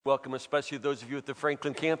Welcome, especially those of you at the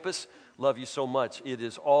Franklin campus. Love you so much. It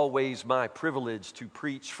is always my privilege to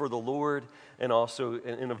preach for the Lord and also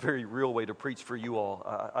in a very real way to preach for you all.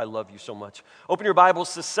 I love you so much. Open your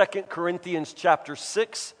Bibles to 2 Corinthians chapter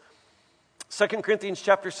 6. 2 Corinthians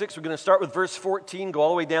chapter 6, we're going to start with verse 14, go all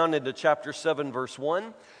the way down into chapter 7, verse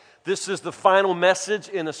 1. This is the final message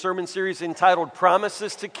in a sermon series entitled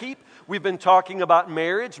Promises to Keep. We've been talking about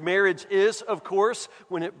marriage. Marriage is, of course,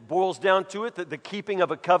 when it boils down to it, the keeping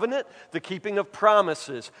of a covenant, the keeping of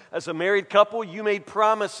promises. As a married couple, you made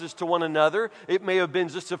promises to one another. It may have been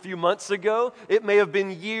just a few months ago. It may have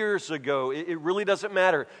been years ago. It really doesn't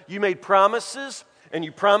matter. You made promises, and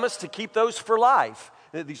you promised to keep those for life.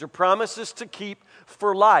 These are promises to keep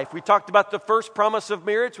for life. We talked about the first promise of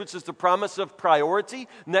marriage, which is the promise of priority.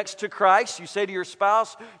 Next to Christ, you say to your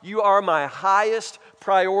spouse, "You are my highest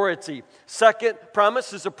priority." Second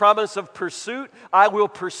promise is a promise of pursuit. "I will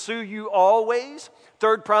pursue you always."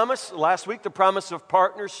 Third promise, last week, the promise of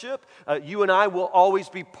partnership. You and I will always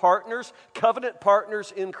be partners, covenant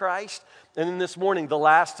partners in Christ. And then this morning, the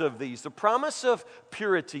last of these, the promise of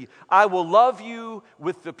purity. "I will love you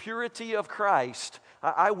with the purity of Christ."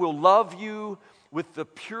 I will love you with the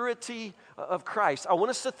purity of Christ. I want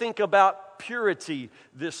us to think about purity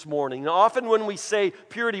this morning. Now, often when we say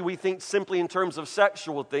purity, we think simply in terms of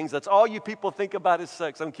sexual things. That's all you people think about is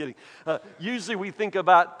sex. I'm kidding. Usually we think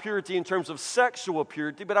about purity in terms of sexual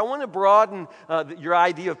purity, but I want to broaden your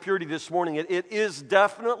idea of purity this morning. It is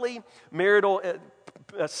definitely marital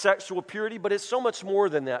sexual purity, but it's so much more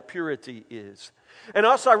than that, purity is. And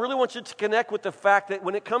also, I really want you to connect with the fact that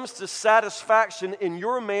when it comes to satisfaction in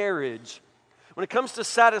your marriage, when it comes to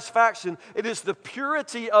satisfaction, it is the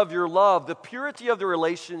purity of your love, the purity of the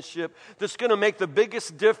relationship that's going to make the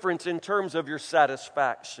biggest difference in terms of your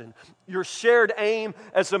satisfaction. Your shared aim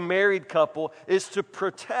as a married couple is to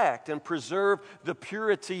protect and preserve the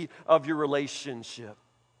purity of your relationship.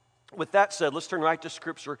 With that said, let's turn right to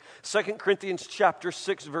Scripture. 2 Corinthians chapter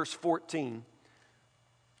 6, verse 14.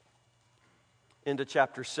 Into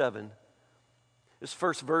chapter 7. This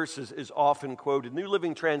first verse is often quoted. New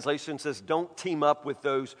Living Translation says, "Don't team up with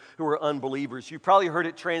those who are unbelievers." You've probably heard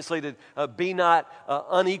it translated, "Be not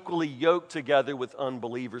unequally yoked together with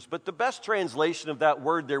unbelievers." But the best translation of that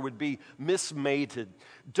word there would be mismated.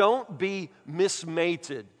 Don't be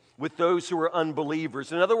mismated with those who are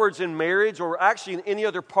unbelievers. In other words, in marriage or actually in any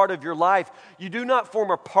other part of your life, you do not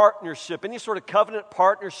form a partnership, any sort of covenant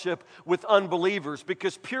partnership with unbelievers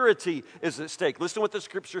because purity is at stake. Listen to what the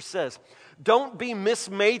Scripture says. Don't be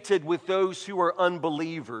mismated with those who are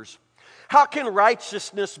unbelievers. How can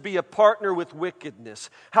righteousness be a partner with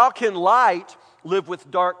wickedness? How can light live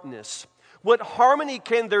with darkness? What harmony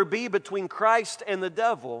can there be between Christ and the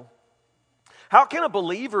devil? How can a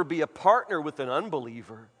believer be a partner with an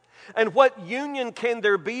unbeliever? And what union can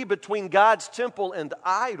there be between God's temple and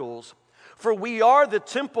idols? For we are the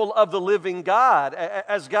temple of the living God.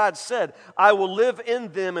 As God said, "I will live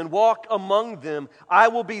in them and walk among them. I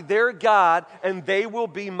will be their God, and they will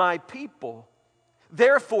be my people.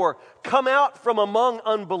 Therefore, come out from among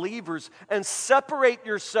unbelievers and separate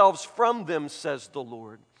yourselves from them, says the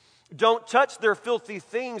Lord. Don't touch their filthy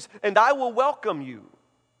things, and I will welcome you.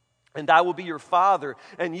 And I will be your father,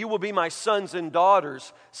 and you will be my sons and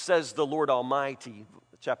daughters, says the Lord Almighty."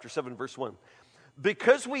 Chapter 7, verse 1.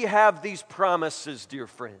 Because we have these promises, dear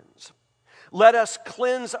friends, let us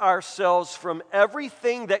cleanse ourselves from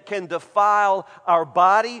everything that can defile our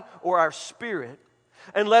body or our spirit,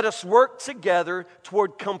 and let us work together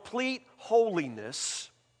toward complete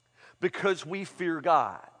holiness because we fear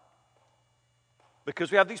God.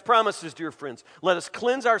 Because we have these promises, dear friends, let us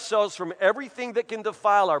cleanse ourselves from everything that can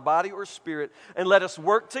defile our body or spirit, and let us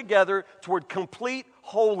work together toward complete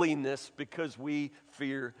holiness because we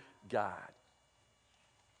fear God.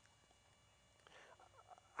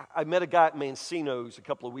 I met a guy at Mancino's a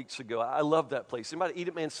couple of weeks ago. I love that place. Anybody eat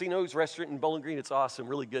at Mancino's restaurant in Bowling Green? It's awesome,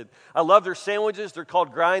 really good. I love their sandwiches. They're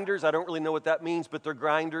called grinders. I don't really know what that means, but they're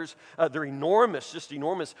grinders. They're enormous, just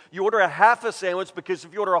enormous. You order a half a sandwich because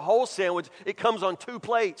if you order a whole sandwich, it comes on 2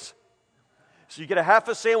 plates. So you get a half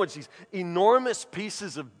a sandwich, these enormous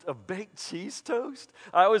pieces of baked cheese toast.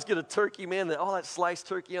 I always get a turkey, man, all that sliced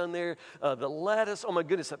turkey on there, the lettuce, oh my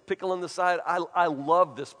goodness, a pickle on the side. I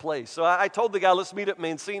love this place. So I told the guy, let's meet at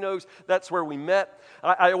Mancino's. That's where we met.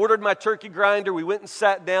 I ordered my turkey grinder. We went and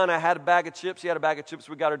sat down. I had a bag of chips. He had a bag of chips.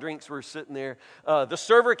 We got our drinks. We were sitting there. The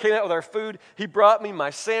server came out with our food. He brought me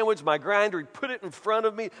my sandwich, my grinder. He put it in front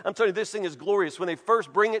of me. I'm telling you, this thing is glorious. When they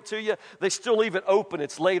first bring it to you, they still leave it open.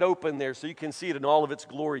 It's laid open there so you can see it in all of its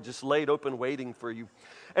glory, just laid open, waiting for you.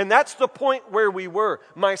 And that's the point where we were.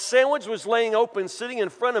 My sandwich was laying open, sitting in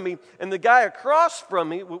front of me, and the guy across from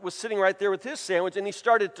me was sitting right there with his sandwich, and he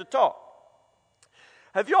started to talk.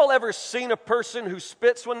 Have you all ever seen a person who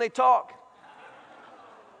spits when they talk?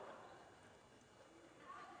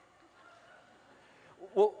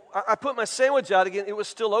 Well, I put my sandwich out again. It was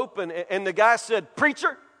still open, and the guy said,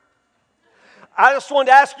 "Preacher, I just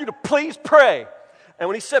wanted to ask you to please pray." And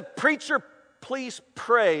when he said, "Preacher, please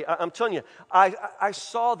pray," I'm telling you, I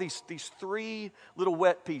saw these three little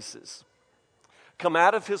wet pieces come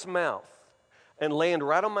out of his mouth and land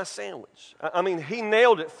right on my sandwich. I mean, he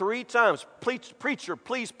nailed it 3 times. "Preacher,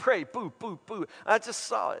 please pray." Boo, boo, boo. I just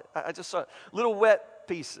saw it. Little wet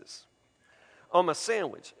pieces on my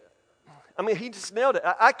sandwich. I mean, he just nailed it.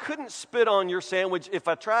 I couldn't spit on your sandwich if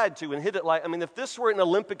I tried to and hit it like, if this were an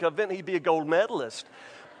Olympic event, he'd be a gold medalist.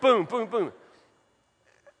 Boom, boom, boom.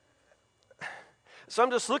 So I'm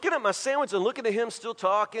just looking at my sandwich and looking at him still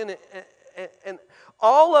talking, and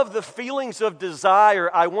all of the feelings of desire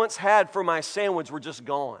I once had for my sandwich were just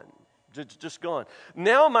gone. Just gone.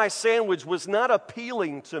 Now my sandwich was not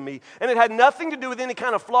appealing to me, and it had nothing to do with any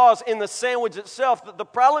kind of flaws in the sandwich itself. The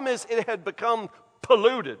problem is it had become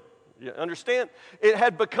polluted. You understand? It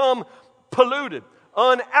had become polluted,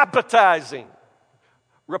 unappetizing,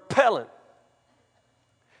 repellent.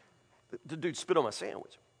 The dude spit on my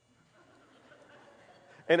sandwich.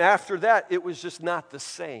 And after that, it was just not the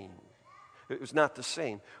same. It was not the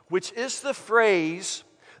same. Which is the phrase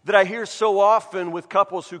that I hear so often with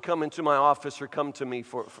couples who come into my office or come to me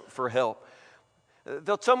for help.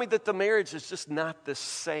 They'll tell me that the marriage is just not the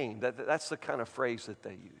same. That's the kind of phrase that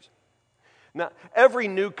they use. Now, every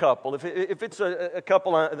new couple, if it's a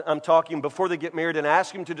couple I'm talking before they get married and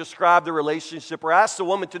ask him to describe the relationship or ask the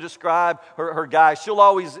woman to describe her guy, she'll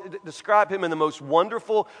always describe him in the most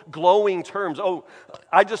wonderful, glowing terms. "Oh,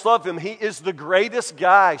 I just love him. He is the greatest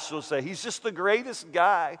guy," she'll say. "He's just the greatest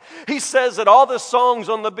guy. He says that all the songs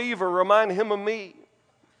on the Beaver remind him of me.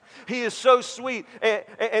 He is so sweet,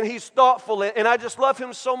 and he's thoughtful, and I just love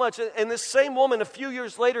him so much." And this same woman, a few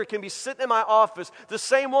years later, can be sitting in my office, the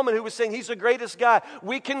same woman who was saying he's the greatest guy.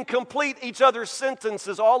 We can complete each other's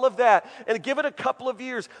sentences, all of that, and give it a couple of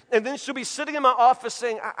years. And then she'll be sitting in my office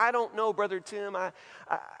saying, I don't know, Brother Tim,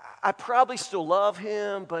 I probably still love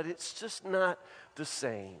him, but it's just not the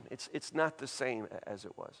same. It's not the same as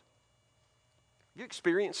it was. You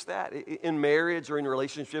experienced that in marriage or in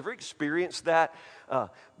relationships? You ever experienced that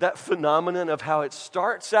phenomenon of how it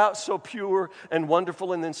starts out so pure and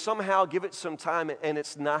wonderful, and then somehow give it some time and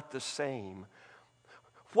it's not the same?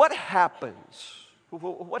 What happens?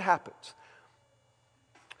 What happens?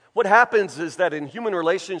 What happens is that in human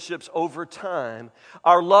relationships over time,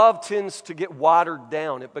 our love tends to get watered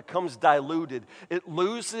down. It becomes diluted. It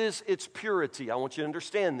loses its purity. I want you to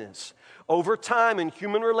understand this. Over time in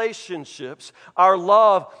human relationships, our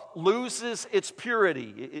love loses its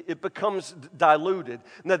purity. It becomes diluted.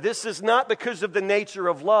 Now, this is not because of the nature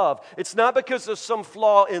of love. It's not because of some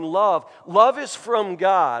flaw in love. Love is from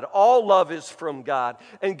God. All love is from God.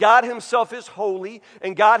 And God Himself is holy,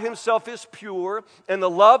 and God Himself is pure, and the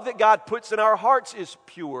love that God puts in our hearts is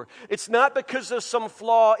pure. It's not because of some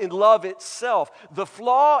flaw in love itself. The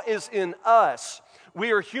flaw is in us.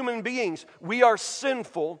 We are human beings. We are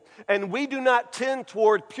sinful, and we do not tend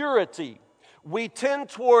toward purity. We tend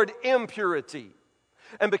toward impurity.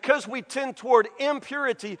 And because we tend toward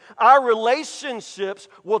impurity, our relationships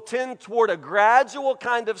will tend toward a gradual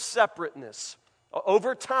kind of separateness.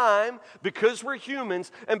 Over time, because we're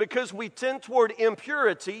humans, and because we tend toward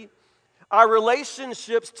impurity, our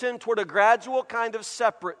relationships tend toward a gradual kind of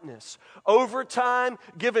separateness. Over time,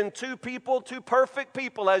 given two perfect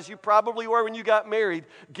people, as you probably were when you got married,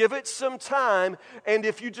 give it some time, and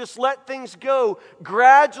if you just let things go,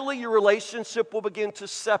 gradually your relationship will begin to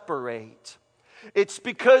separate. It's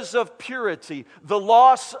because of purity, the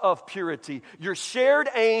loss of purity. Your shared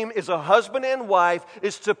aim as a husband and wife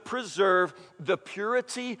is to preserve the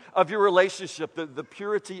purity of your relationship, the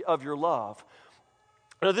purity of your love.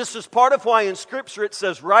 Now, this is part of why in Scripture it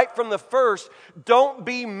says right from the first, don't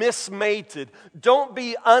be mismated. Don't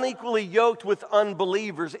be unequally yoked with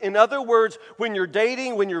unbelievers. In other words, when you're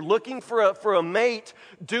dating, when you're looking for a mate,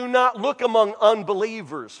 do not look among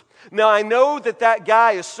unbelievers. Now, I know that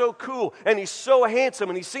guy is so cool, and he's so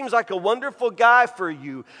handsome, and he seems like a wonderful guy for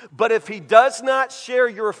you. But if he does not share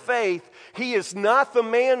your faith, he is not the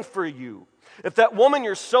man for you. If that woman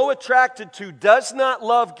you're so attracted to does not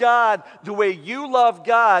love God the way you love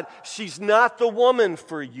God, she's not the woman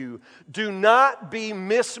for you. Do not be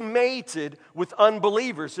mismated with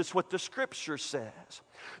unbelievers. It's what the Scripture says.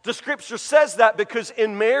 The Scripture says that because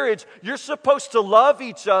in marriage, you're supposed to love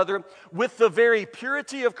each other with the very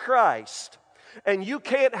purity of Christ. And you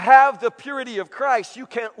can't have the purity of Christ, you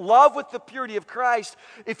can't love with the purity of Christ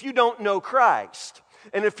if you don't know Christ.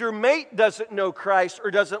 And if your mate doesn't know Christ or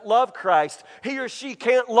doesn't love Christ, he or she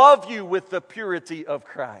can't love you with the purity of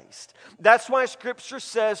Christ. That's why Scripture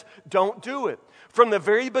says, don't do it. From the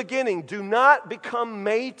very beginning, do not become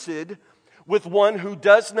mated with one who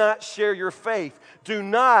does not share your faith. Do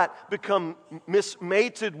not become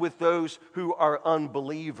mismated with those who are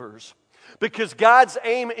unbelievers. Because God's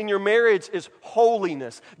aim in your marriage is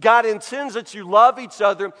holiness. God intends that you love each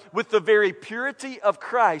other with the very purity of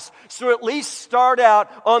Christ. So at least start out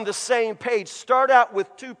on the same page. Start out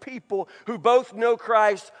with two people who both know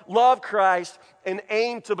Christ, love Christ, and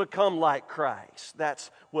aim to become like Christ.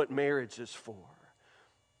 That's what marriage is for.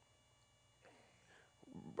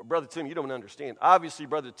 Brother Tim, you don't understand. Obviously,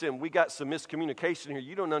 Brother Tim, we got some miscommunication here.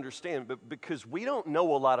 You don't understand, but because we don't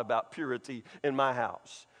know a lot about purity in my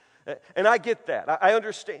house. And I get that. I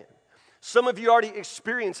understand. Some of you already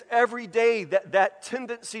experience every day that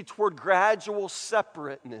tendency toward gradual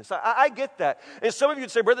separateness. I get that. And some of you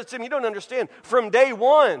would say, Brother Tim, you don't understand. From day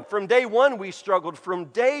one we struggled. From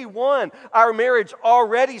day one, our marriage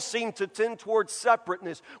already seemed to tend towards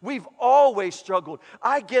separateness. We've always struggled.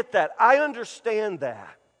 I get that. I understand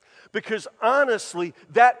that. Because honestly,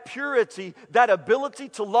 that purity, that ability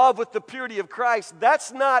to love with the purity of Christ,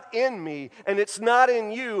 that's not in me and it's not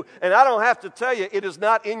in you. And I don't have to tell you, it is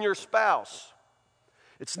not in your spouse.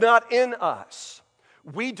 It's not in us.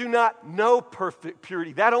 We do not know perfect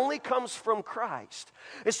purity. That only comes from Christ.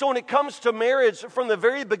 And so when it comes to marriage, from the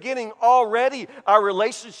very beginning, already our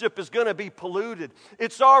relationship is going to be polluted.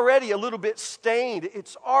 It's already a little bit stained.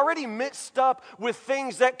 It's already mixed up with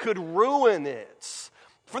things that could ruin it.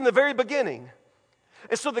 From the very beginning.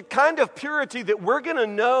 And so the kind of purity that we're going to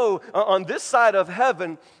know on this side of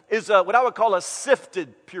heaven is what I would call a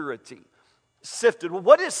sifted purity. Sifted. Well,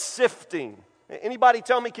 what is sifting? Anybody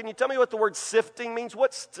tell me, can you tell me what the word sifting means?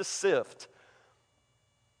 What's to sift?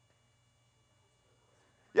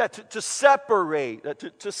 Yeah, to separate,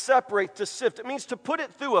 to separate, to sift. It means to put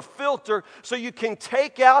it through a filter so you can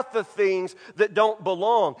take out the things that don't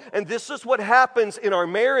belong. And this is what happens in our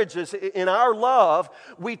marriages, in our love.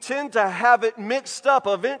 We tend to have it mixed up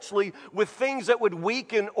eventually with things that would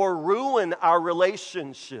weaken or ruin our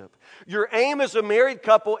relationship. Your aim as a married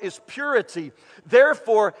couple is purity.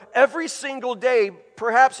 Therefore, every single day,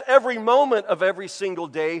 perhaps every moment of every single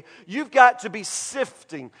day, you've got to be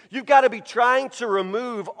sifting. You've got to be trying to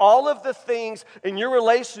remove all of the things in your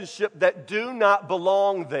relationship that do not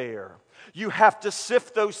belong there. You have to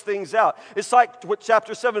sift those things out. It's like what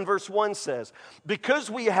chapter 7 verse 1 says. Because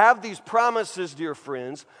we have these promises, dear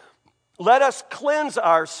friends, let us cleanse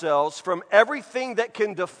ourselves from everything that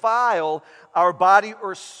can defile our body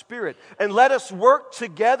or spirit. And let us work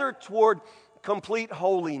together toward complete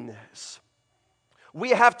holiness.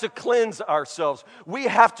 We have to cleanse ourselves. We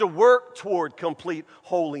have to work toward complete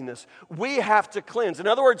holiness. We have to cleanse. In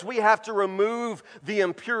other words, we have to remove the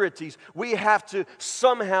impurities. We have to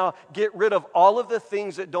somehow get rid of all of the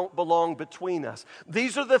things that don't belong between us.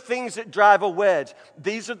 These are the things that drive a wedge.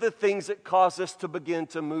 These are the things that cause us to begin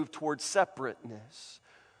to move towards separateness.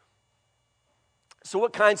 So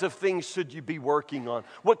what kinds of things should you be working on?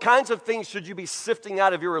 What kinds of things should you be sifting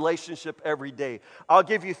out of your relationship every day? I'll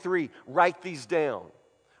give you 3. Write these down.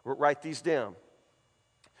 Write these down.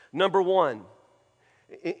 Number 1,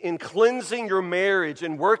 in cleansing your marriage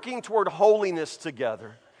and working toward holiness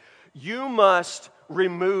together, you must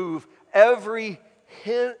remove every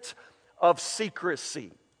hint of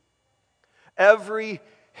secrecy. Every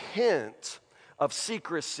hint of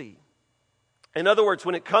secrecy. In other words,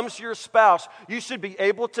 when it comes to your spouse, you should be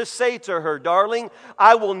able to say to her, darling,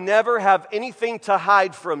 I will never have anything to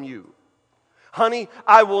hide from you. Honey,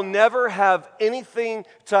 I will never have anything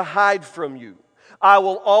to hide from you. I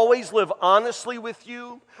will always live honestly with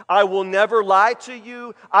you. I will never lie to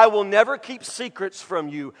you. I will never keep secrets from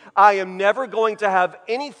you. I am never going to have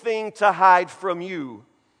anything to hide from you.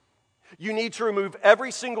 You need to remove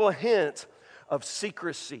every single hint of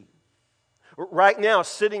secrecy. Right now,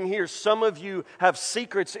 sitting here, some of you have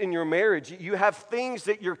secrets in your marriage. You have things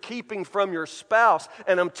that you're keeping from your spouse.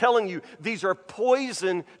 And I'm telling you, these are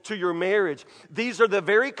poison to your marriage. These are the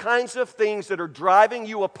very kinds of things that are driving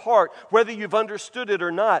you apart, whether you've understood it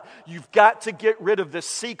or not. You've got to get rid of the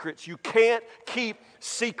secrets. You can't keep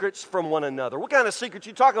secrets from one another. What kind of secrets are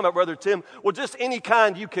you talking about, Brother Tim? Well, just any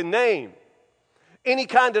kind you can name. Any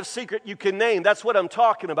kind of secret you can name. That's what I'm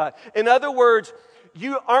talking about. In other words,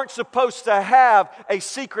 you aren't supposed to have a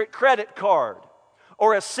secret credit card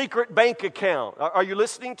or a secret bank account. Are you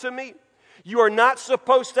listening to me? You are not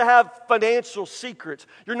supposed to have financial secrets.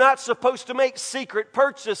 You're not supposed to make secret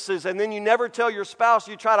purchases and then you never tell your spouse.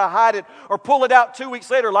 You try to hide it or pull it out 2 weeks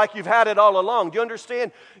later like you've had it all along. Do you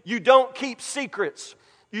understand? You don't keep secrets.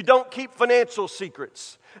 You don't keep financial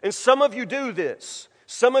secrets. And some of you do this.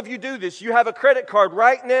 Some of you do this. You have a credit card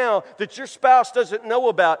right now that your spouse doesn't know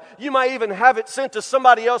about. You might even have it sent to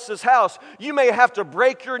somebody else's house. You may have to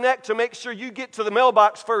break your neck to make sure you get to the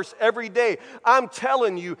mailbox first every day. I'm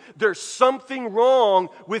telling you, there's something wrong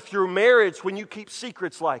with your marriage when you keep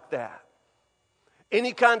secrets like that.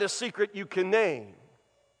 Any kind of secret you can name.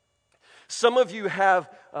 Some of you have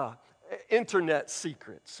internet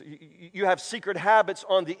secrets. You have secret habits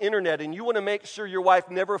on the internet, and you want to make sure your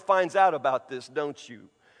wife never finds out about this, don't you?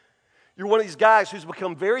 You're one of these guys who's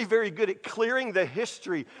become very, very good at clearing the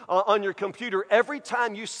history on your computer every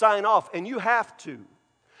time you sign off, and you have to.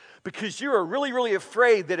 Because you are really, really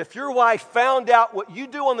afraid that if your wife found out what you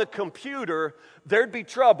do on the computer, there'd be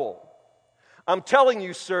trouble. I'm telling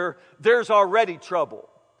you, sir, there's already trouble.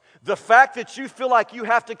 The fact that you feel like you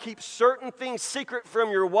have to keep certain things secret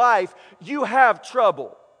from your wife, you have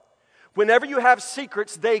trouble. Whenever you have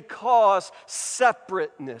secrets, they cause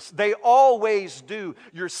separateness. They always do.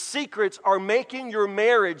 Your secrets are making your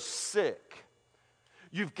marriage sick.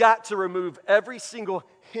 You've got to remove every single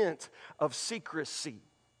hint of secrecy.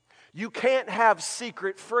 You can't have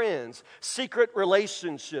secret friends, secret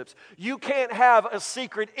relationships. You can't have a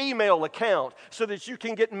secret email account so that you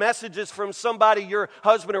can get messages from somebody your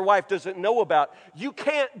husband or wife doesn't know about. You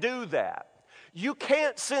can't do that. You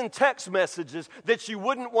can't send text messages that you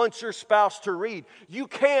wouldn't want your spouse to read. You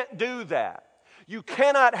can't do that. You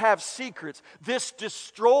cannot have secrets. This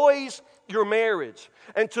destroys your marriage.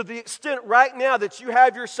 And to the extent right now that you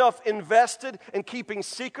have yourself invested in keeping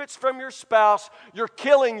secrets from your spouse, you're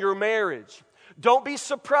killing your marriage. Don't be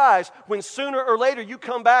surprised when sooner or later you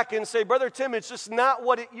come back and say, Brother Tim, it's just not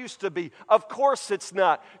what it used to be. Of course it's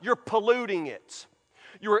not. You're polluting it.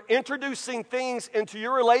 You're introducing things into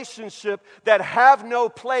your relationship that have no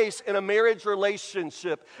place in a marriage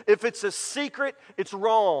relationship. If it's a secret, it's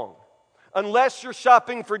wrong. Unless you're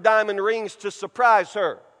shopping for diamond rings to surprise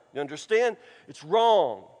her. You understand? It's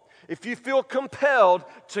wrong. If you feel compelled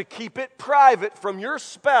to keep it private from your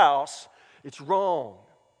spouse, it's wrong.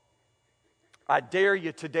 I dare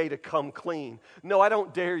you today to come clean. No, I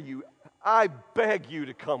don't dare you. I beg you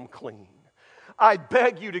to come clean. I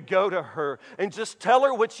beg you to go to her and just tell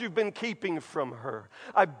her what you've been keeping from her.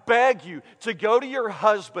 I beg you to go to your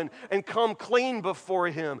husband and come clean before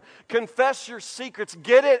him. Confess your secrets.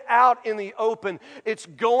 Get it out in the open. It's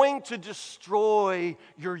going to destroy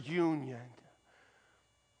your union.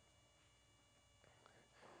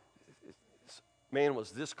 This man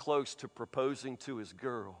was this close to proposing to his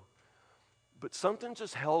girl, but something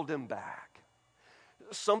just held him back.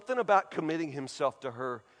 Something about committing himself to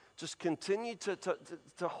her just continued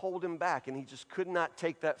to hold him back, and he just could not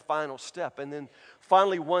take that final step. And then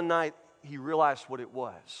finally one night, he realized what it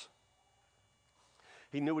was.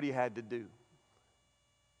 He knew what he had to do.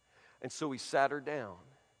 And so he sat her down,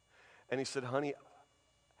 and he said, honey,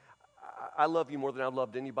 I love you more than I've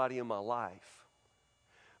loved anybody in my life,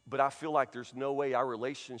 but I feel like there's no way our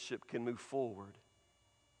relationship can move forward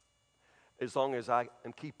as long as I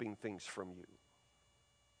am keeping things from you.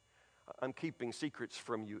 I'm keeping secrets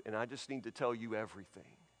from you, and I just need to tell you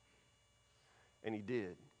everything. And he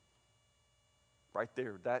did. Right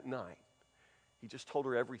there, that night. He just told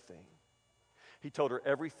her everything. He told her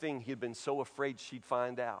everything he had been so afraid she'd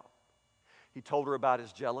find out. He told her about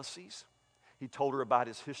his jealousies. He told her about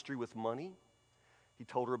his history with money. He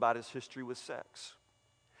told her about his history with sex.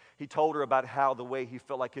 He told her about how the way he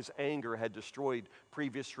felt like his anger had destroyed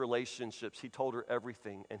previous relationships. He told her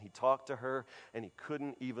everything, and he talked to her, and he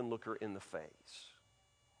couldn't even look her in the face.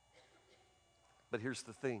 But here's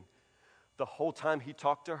the thing. The whole time he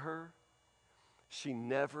talked to her, she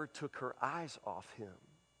never took her eyes off him.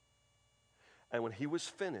 And when he was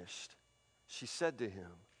finished, she said to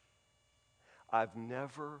him, I've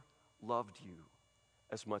never loved you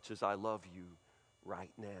as much as I love you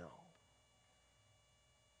right now.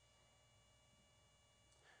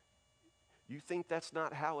 You think that's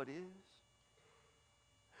not how it is?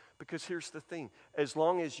 Because here's the thing. As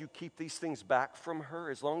long as you keep these things back from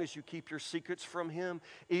her, as long as you keep your secrets from him,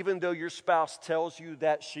 even though your spouse tells you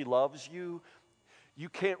that she loves you, you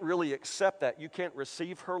can't really accept that. You can't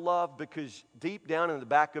receive her love because deep down in the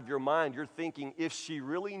back of your mind, you're thinking, if she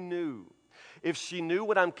really knew, if she knew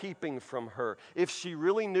what I'm keeping from her, if she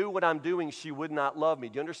really knew what I'm doing, she would not love me.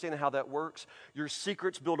 Do you understand how that works? Your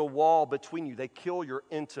secrets build a wall between you. They kill your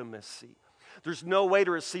intimacy. There's no way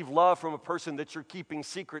to receive love from a person that you're keeping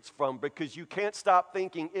secrets from, because you can't stop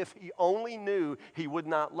thinking, if he only knew, he would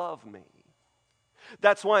not love me.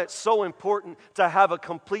 That's why it's so important to have a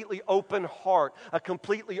completely open heart, a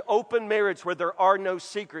completely open marriage where there are no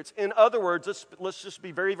secrets. In other words, let's just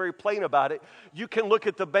be very, very plain about it. You can look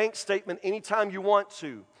at the bank statement anytime you want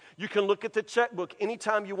to. You can look at the checkbook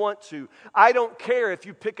anytime you want to. I don't care if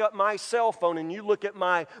you pick up my cell phone and you look at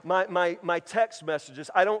my text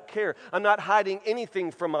messages. I don't care. I'm not hiding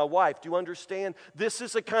anything from my wife. Do you understand? This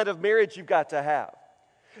is the kind of marriage you've got to have.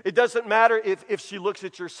 It doesn't matter if she looks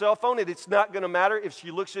at your cell phone. It's not going to matter if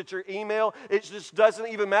she looks at your email. It just doesn't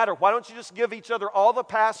even matter. Why don't you just give each other all the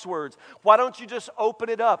passwords? Why don't you just open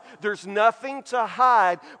it up? There's nothing to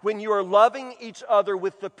hide when you are loving each other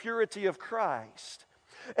with the purity of Christ.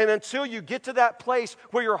 And until you get to that place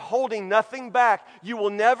where you're holding nothing back, you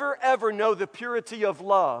will never, ever know the purity of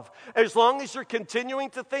love. As long as you're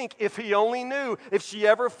continuing to think, if he only knew, if she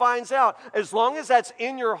ever finds out, as long as that's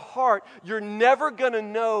in your heart, you're never going to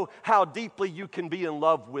know how deeply you can be in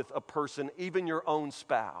love with a person, even your own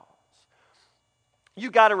spouse. You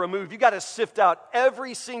got to sift out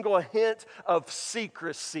every single hint of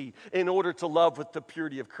secrecy in order to love with the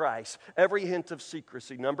purity of Christ. Every hint of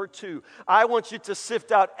secrecy. Number 2, I want you to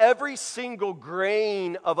sift out every single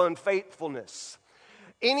grain of unfaithfulness.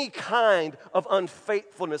 Any kind of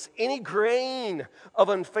unfaithfulness, any grain of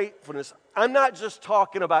unfaithfulness. I'm not just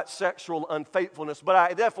talking about sexual unfaithfulness, but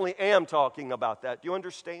I definitely am talking about that. Do you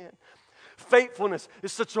understand? Faithfulness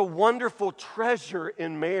is such a wonderful treasure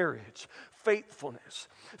in marriage. Faithfulness.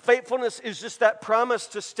 Faithfulness is just that promise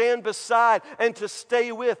to stand beside and to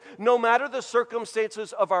stay with, no matter the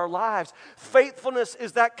circumstances of our lives. Faithfulness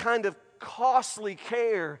is that kind of costly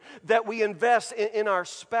care that we invest in our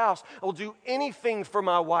spouse. I will do anything for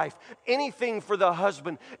my wife, anything for the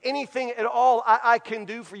husband, anything at all I can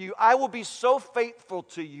do for you. I will be so faithful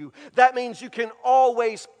to you. That means you can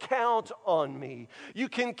always count on me. You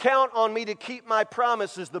can count on me to keep my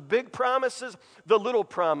promises, the big promises, the little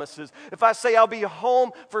promises. If I say I'll be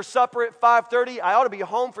home for supper at 5:30, I ought to be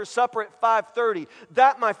home for supper at 5:30.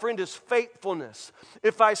 That, my friend, is faithfulness.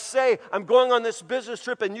 If I say I'm going on this business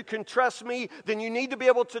trip and you can trust me, then you need to be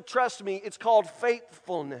able to trust me. It's called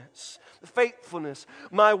faithfulness. Faithfulness.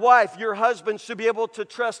 My wife, your husband, should be able to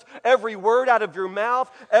trust every word out of your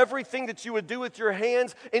mouth, everything that you would do with your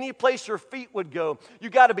hands, any place your feet would go. You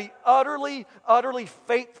got to be utterly, utterly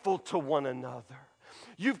faithful to one another.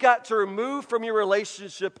 You've got to remove from your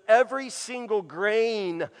relationship every single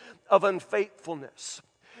grain of unfaithfulness.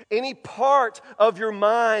 Any part of your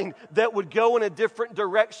mind that would go in a different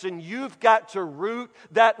direction, you've got to root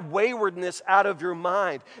that waywardness out of your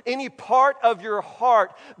mind. Any part of your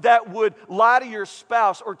heart that would lie to your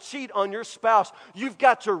spouse or cheat on your spouse, you've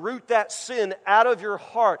got to root that sin out of your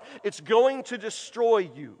heart. It's going to destroy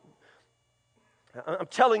you. I'm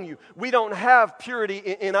telling you, we don't have purity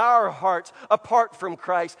in our hearts apart from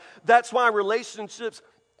Christ. That's why relationships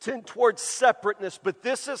tend towards separateness, but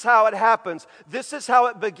this is how it happens. This is how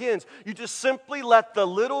it begins. You just simply let the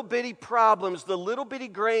little bitty problems, the little bitty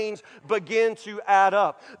grains begin to add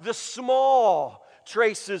up. The small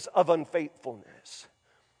traces of unfaithfulness.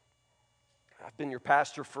 I've been your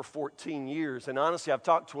pastor for 14 years, and honestly, I've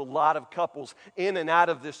talked to a lot of couples in and out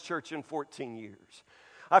of this church in 14 years.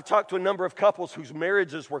 I've talked to a number of couples whose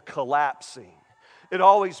marriages were collapsing. It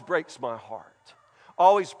always breaks my heart.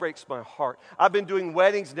 Always breaks my heart. I've been doing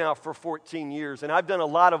weddings now for 14 years, and I've done a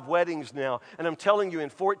lot of weddings now. And I'm telling you, in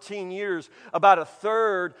 14 years, about a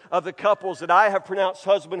third of the couples that I have pronounced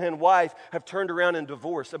husband and wife have turned around and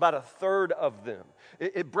divorced. About a third of them.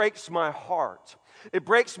 It breaks my heart. It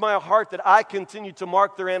breaks my heart that I continue to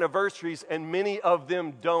mark their anniversaries, and many of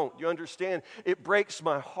them don't. You understand? It breaks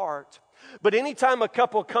my heart. But anytime a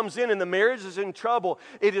couple comes in and the marriage is in trouble,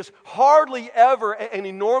 it is hardly ever an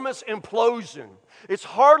enormous implosion. It's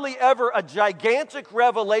hardly ever a gigantic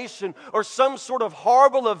revelation or some sort of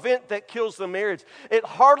horrible event that kills the marriage. It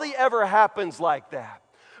hardly ever happens like that.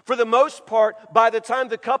 For the most part, by the time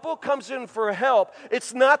the couple comes in for help,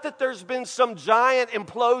 it's not that there's been some giant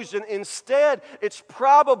implosion. Instead, it's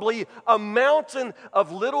probably a mountain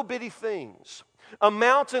of little bitty things. A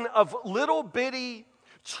mountain of little bitty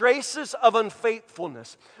traces of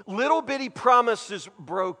unfaithfulness, little bitty promises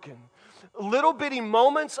broken, little bitty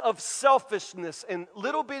moments of selfishness, and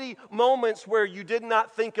little bitty moments where you did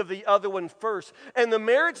not think of the other one first. And the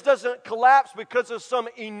marriage doesn't collapse because of some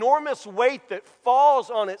enormous weight that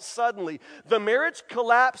falls on it suddenly. The marriage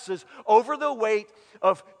collapses over the weight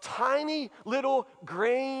of tiny little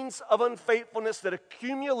grains of unfaithfulness that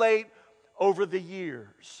accumulate over the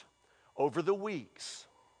years, over the weeks,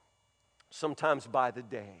 sometimes by the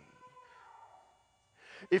day.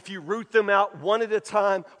 If you root them out one at a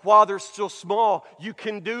time while they're still small, you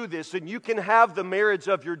can do this, and you can have the marriage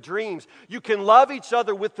of your dreams. You can love each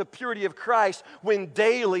other with the purity of Christ when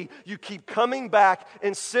daily you keep coming back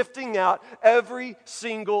and sifting out every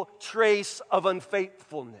single trace of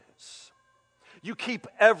unfaithfulness. You keep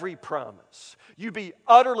every promise. You be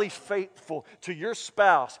utterly faithful to your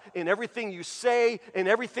spouse in everything you say, in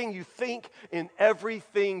everything you think, in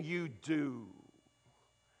everything you do.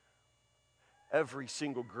 Every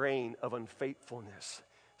single grain of unfaithfulness,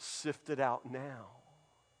 sift it out now.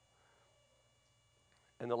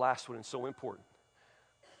 And the last one is so important.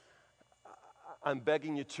 I'm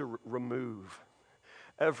begging you to remove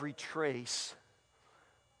every trace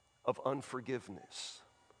of unforgiveness.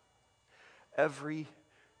 Every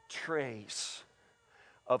trace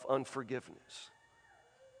of unforgiveness.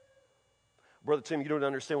 Brother Tim, you don't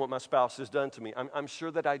understand what my spouse has done to me. I'm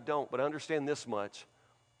sure that I don't, but I understand this much.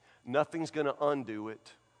 Nothing's going to undo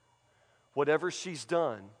it. Whatever she's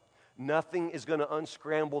done, nothing is going to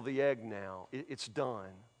unscramble the egg now. It's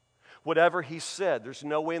done. Whatever he said, there's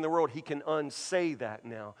no way in the world he can unsay that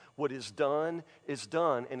now. What is done,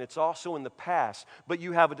 and it's also in the past. But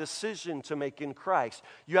you have a decision to make in Christ.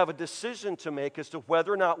 You have a decision to make as to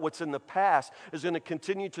whether or not what's in the past is going to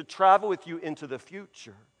continue to travel with you into the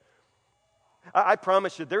future. I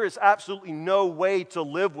promise you, there is absolutely no way to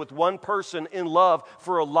live with one person in love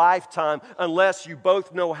for a lifetime unless you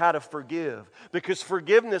both know how to forgive. Because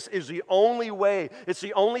forgiveness is the only way, it's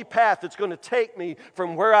the only path that's going to take me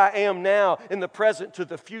from where I am now in the present to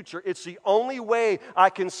the future. It's the only way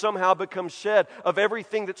I can somehow become shed of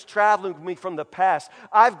everything that's traveling with me from the past.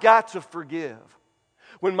 I've got to forgive.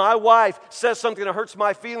 When my wife says something that hurts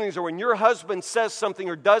my feelings, or when your husband says something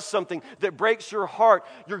or does something that breaks your heart,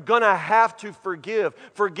 you're going to have to forgive.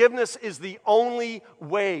 Forgiveness is the only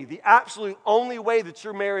way, the absolute only way that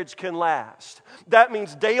your marriage can last. That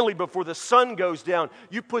means daily before the sun goes down,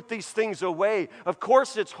 you put these things away. Of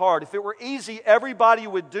course it's hard. If it were easy, everybody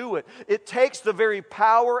would do it. It takes the very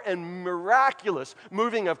power and miraculous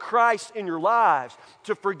moving of Christ in your lives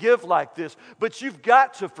to forgive like this. But you've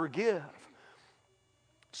got to forgive.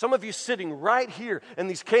 Some of you sitting right here in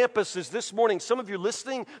these campuses this morning, some of you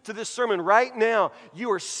listening to this sermon right now, you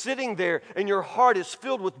are sitting there and your heart is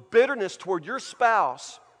filled with bitterness toward your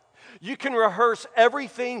spouse. You can rehearse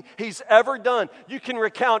everything he's ever done. You can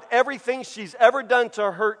recount everything she's ever done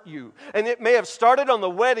to hurt you. And it may have started on the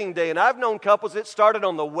wedding day, and I've known couples that started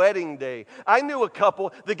on the wedding day. I knew a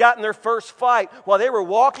couple that got in their first fight while they were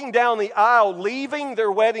walking down the aisle, leaving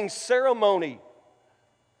their wedding ceremony.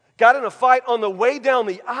 Got in a fight on the way down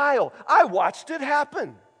the aisle. I watched it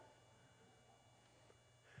happen.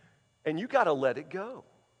 And you got to let it go.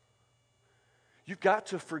 You've got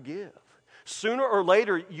to forgive. Sooner or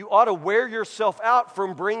later, you ought to wear yourself out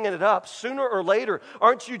from bringing it up. Sooner or later,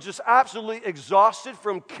 aren't you just absolutely exhausted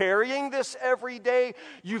from carrying this every day?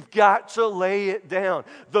 You've got to lay it down.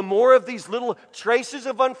 The more of these little traces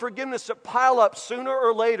of unforgiveness that pile up, sooner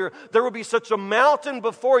or later, there will be such a mountain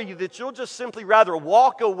before you that you'll just simply rather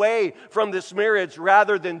walk away from this marriage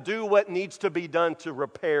rather than do what needs to be done to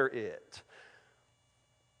repair it.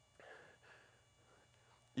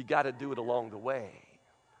 You got to do it along the way.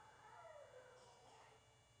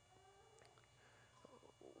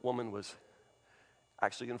 Woman was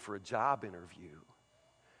actually in for a job interview.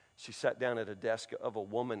 She sat down at a desk of a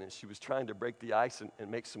woman and she was trying to break the ice and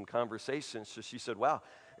make some conversation. So she said, "Wow,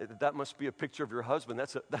 that must be a picture of your husband.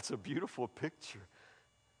 That's a beautiful picture."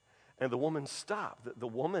 And the woman stopped. The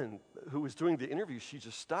woman who was doing the interview, she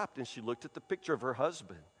just stopped and she looked at the picture of her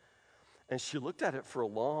husband. And she looked at it for a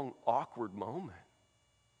long, awkward moment.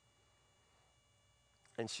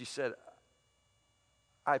 And she said,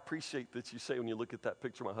 "I appreciate that you say when you look at that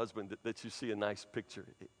picture of my husband that you see a nice picture.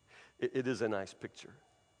 It is a nice picture."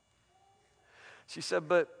 She said,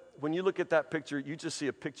 "But when you look at that picture, you just see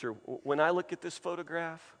a picture. When I look at this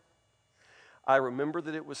photograph, I remember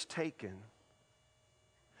that it was taken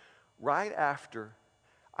right after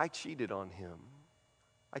I cheated on him.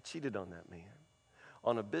 I cheated on that man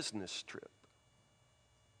on a business trip.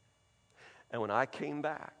 And when I came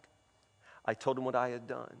back, I told him what I had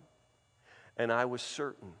done. And I was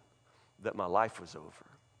certain that my life was over.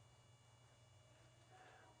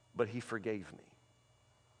 But he forgave me.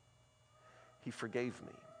 He forgave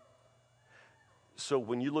me." So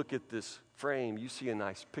when you look at this frame, you see a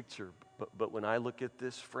nice picture. But when I look at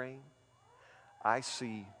this frame, I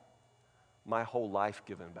see my whole life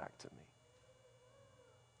given back to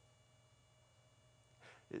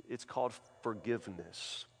me. It's called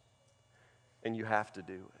forgiveness. And you have to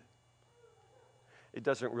do it. It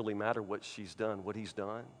doesn't really matter what she's done, what he's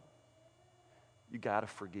done. You got to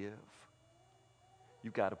forgive.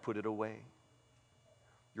 you've got to put it away.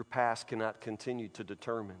 Your past cannot continue to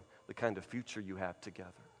determine the kind of future you have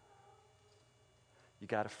together. You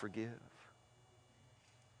got to forgive.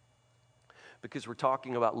 Because we're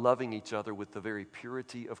talking about loving each other with the very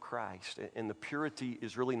purity of Christ. And the purity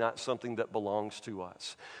is really not something that belongs to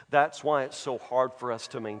us. That's why it's so hard for us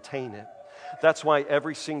to maintain it. That's why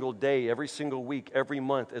every single day, every single week, every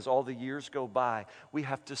month, as all the years go by, we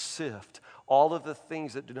have to sift all of the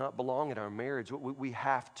things that do not belong in our marriage. We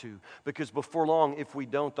have to. Because before long, if we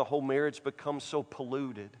don't, the whole marriage becomes so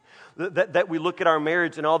polluted that we look at our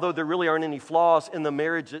marriage, and although there really aren't any flaws in the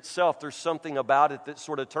marriage itself, there's something about it that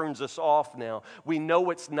sort of turns us off now. We know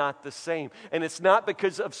it's not the same. And it's not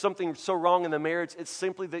because of something so wrong in the marriage. It's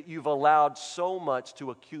simply that you've allowed so much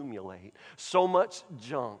to accumulate, so much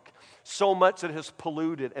junk, so much that has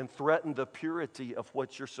polluted and threatened the purity of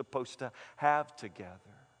what you're supposed to have together.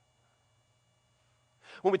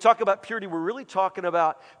 When we talk about purity, we're really talking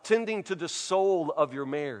about tending to the soul of your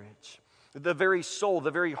marriage. The very soul,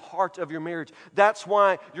 the very heart of your marriage. That's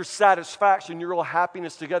why your satisfaction, your real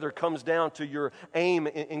happiness together comes down to your aim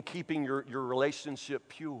in keeping your relationship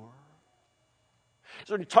pure.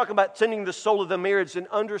 So when you talk about tending the soul of the marriage, then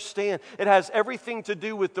understand it has everything to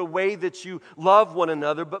do with the way that you love one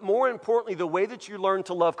another, but more importantly, the way that you learn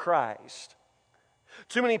to love Christ.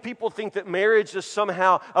 Too many people think that marriage is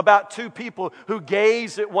somehow about two people who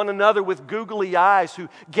gaze at one another with googly eyes, who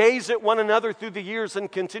gaze at one another through the years and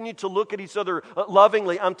continue to look at each other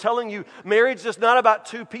lovingly. I'm telling you, marriage is not about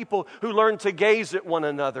two people who learn to gaze at one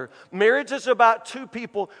another. Marriage is about two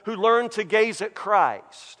people who learn to gaze at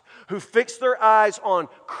Christ, who fix their eyes on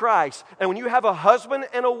Christ. And when you have a husband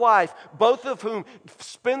and a wife, both of whom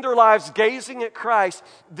spend their lives gazing at Christ,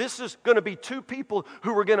 this is going to be two people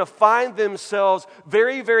who are going to find themselves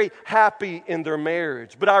very, very happy in their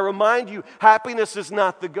marriage. But I remind you, happiness is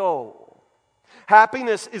not the goal.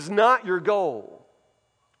 Happiness is not your goal.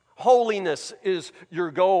 Holiness is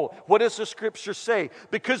your goal. What does the Scripture say?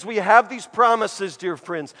 Because we have these promises, dear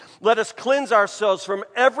friends, let us cleanse ourselves from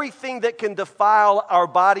everything that can defile our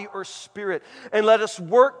body or spirit, and let us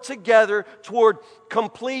work together toward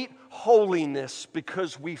complete holiness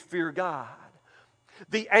because we fear God.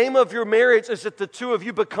 The aim of your marriage is that the two of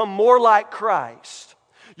you become more like Christ.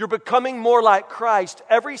 You're becoming more like Christ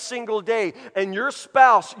every single day, and your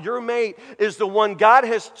spouse, your mate, is the one God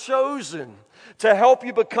has chosen to help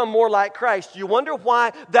you become more like Christ. You wonder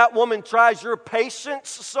why that woman tries your patience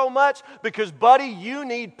so much? Because, buddy, you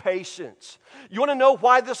need patience. You want to know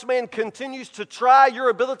why this man continues to try your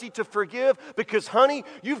ability to forgive? Because, honey,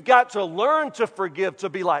 you've got to learn to forgive to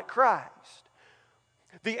be like Christ.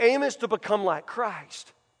 The aim is to become like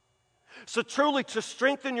Christ. So truly, to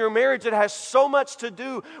strengthen your marriage, it has so much to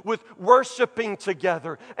do with worshiping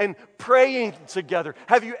together and praying together.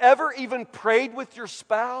 Have you ever even prayed with your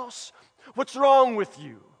spouse? What's wrong with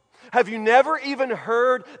you? Have you never even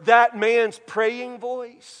heard that man's praying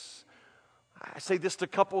voice? I say this to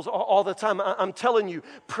couples all the time. I'm telling you,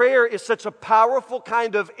 prayer is such a powerful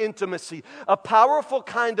kind of intimacy, a powerful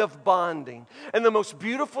kind of bonding. And the most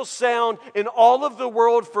beautiful sound in all of the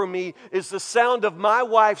world for me is the sound of my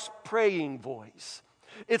wife's praying voice.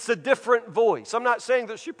 It's a different voice. I'm not saying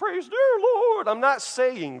that she prays, "Dear Lord." I'm not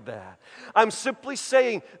saying that. I'm simply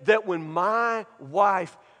saying that when my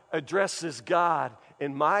wife addresses God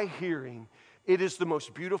in my hearing, it is the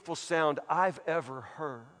most beautiful sound I've ever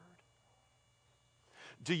heard.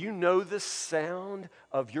 Do you know the sound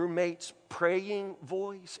of your mate's praying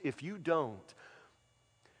voice? If you don't,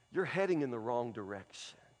 you're heading in the wrong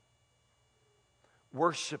direction.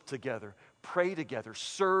 Worship together, pray together,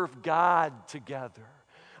 serve God together.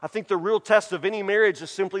 I think the real test of any marriage is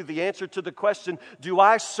simply the answer to the question, do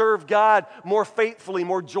I serve God more faithfully,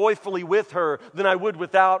 more joyfully with her than I would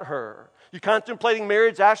without her? You're contemplating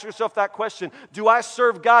marriage, ask yourself that question. Do I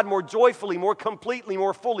serve God more joyfully, more completely,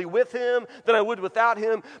 more fully with Him than I would without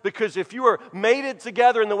Him? Because if you are mated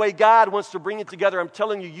together in the way God wants to bring it together, I'm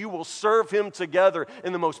telling you, you will serve Him together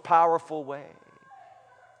in the most powerful way.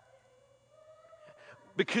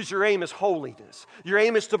 Because your aim is holiness. Your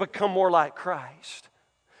aim is to become more like Christ.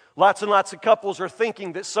 Lots and lots of couples are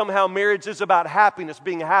thinking that somehow marriage is about happiness,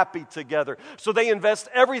 being happy together. So they invest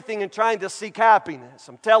everything in trying to seek happiness.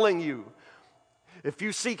 I'm telling you, if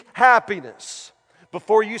you seek happiness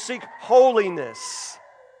before you seek holiness,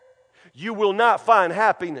 you will not find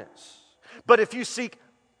happiness. But if you seek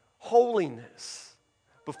holiness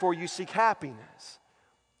before you seek happiness,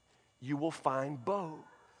 you will find both.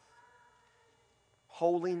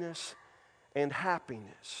 Holiness and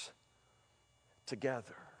happiness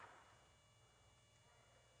together.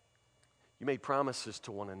 You made promises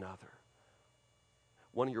to one another.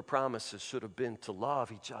 one of your promises should have been to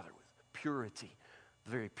love each other with purity,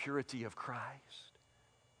 the very purity of Christ.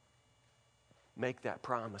 Make that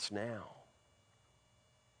promise now.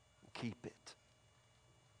 Keep it.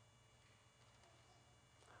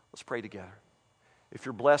 Let's pray together. If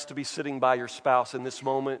you're blessed to be sitting by your spouse in this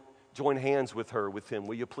moment, join hands with her, with him,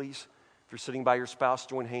 will you please? If you're sitting by your spouse,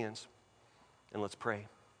 join hands and let's pray.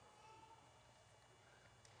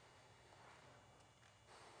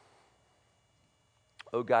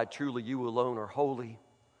 Oh God, truly you alone are holy.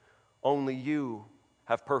 Only you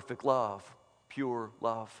have perfect love, pure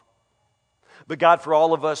love. But God, for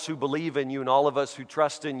all of us who believe in you and all of us who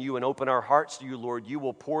trust in you and open our hearts to you, Lord, you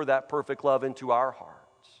will pour that perfect love into our hearts.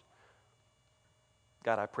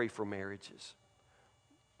 God, I pray for marriages.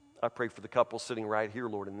 I pray for the couple sitting right here,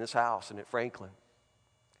 Lord, in this house and at Franklin.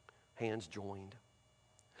 Hands joined.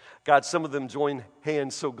 God, some of them join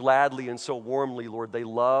hands so gladly and so warmly, Lord. They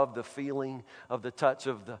love the feeling of the touch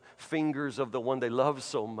of the fingers of the one they love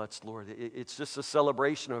so much, Lord. It's just a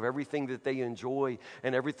celebration of everything that they enjoy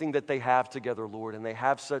and everything that they have together, Lord. And they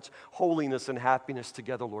have such holiness and happiness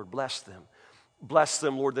together, Lord. Bless them. Bless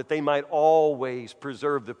them, Lord, that they might always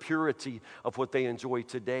preserve the purity of what they enjoy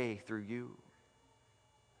today through you.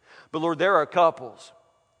 But Lord, there are couples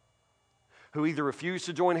who either refuse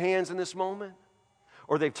to join hands in this moment,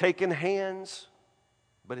 or they've taken hands,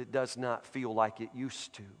 but it does not feel like it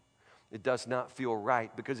used to. It does not feel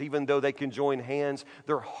right, because even though they can join hands,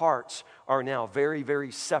 their hearts are now very,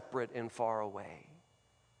 very separate and far away.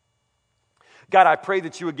 God, I pray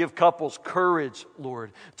that you would give couples courage,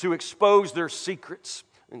 Lord, to expose their secrets,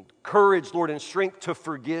 and courage, Lord, and strength to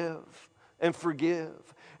forgive and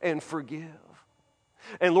forgive and forgive.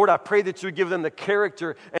 And Lord, I pray that you would give them the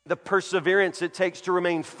character and the perseverance it takes to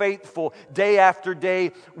remain faithful day after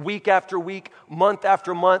day, week after week, month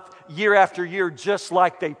after month, year after year, just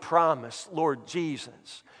like they promised, Lord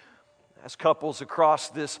Jesus. As couples across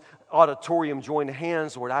this auditorium join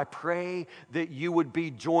hands, Lord, I pray that you would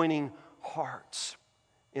be joining hearts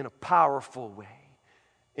in a powerful way,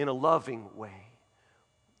 in a loving way,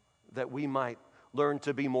 that we might learn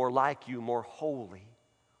to be more like you, more holy,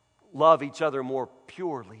 love each other more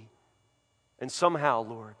purely, and somehow,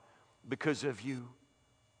 Lord, because of you,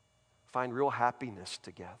 find real happiness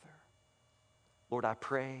together. Lord, I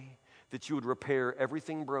pray that you would repair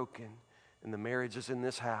everything broken in the marriages in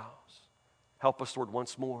this house. Help us, Lord,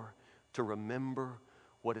 once more to remember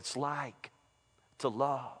what it's like to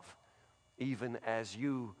love, even as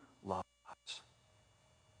you love us.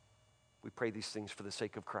 We pray these things for the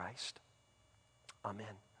sake of Christ. Amen.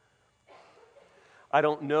 I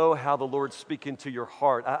don't know how the Lord's speaking to your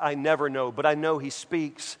heart. I never know, but I know He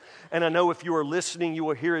speaks. And I know if you are listening, you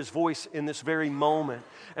will hear His voice in this very moment.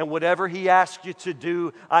 And whatever He asks you to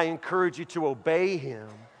do, I encourage you to obey Him.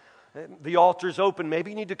 The altar's open.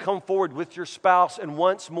 Maybe you need to come forward with your spouse and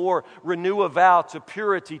once more renew a vow to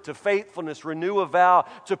purity, to faithfulness, renew a vow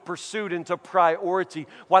to pursuit and to priority.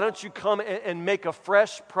 Why don't you come and make a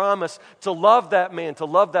fresh promise to love that man, to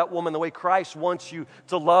love that woman the way Christ wants you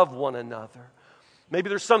to love one another? Maybe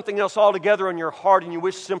there's something else altogether in your heart and you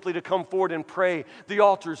wish simply to come forward and pray. The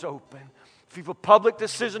altar's open. If you have a public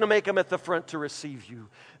decision to make, I'm at the front to receive you.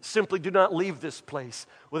 Simply do not leave this place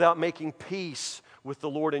without making peace with the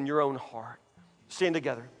Lord in your own heart. Stand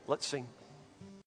together. Let's sing.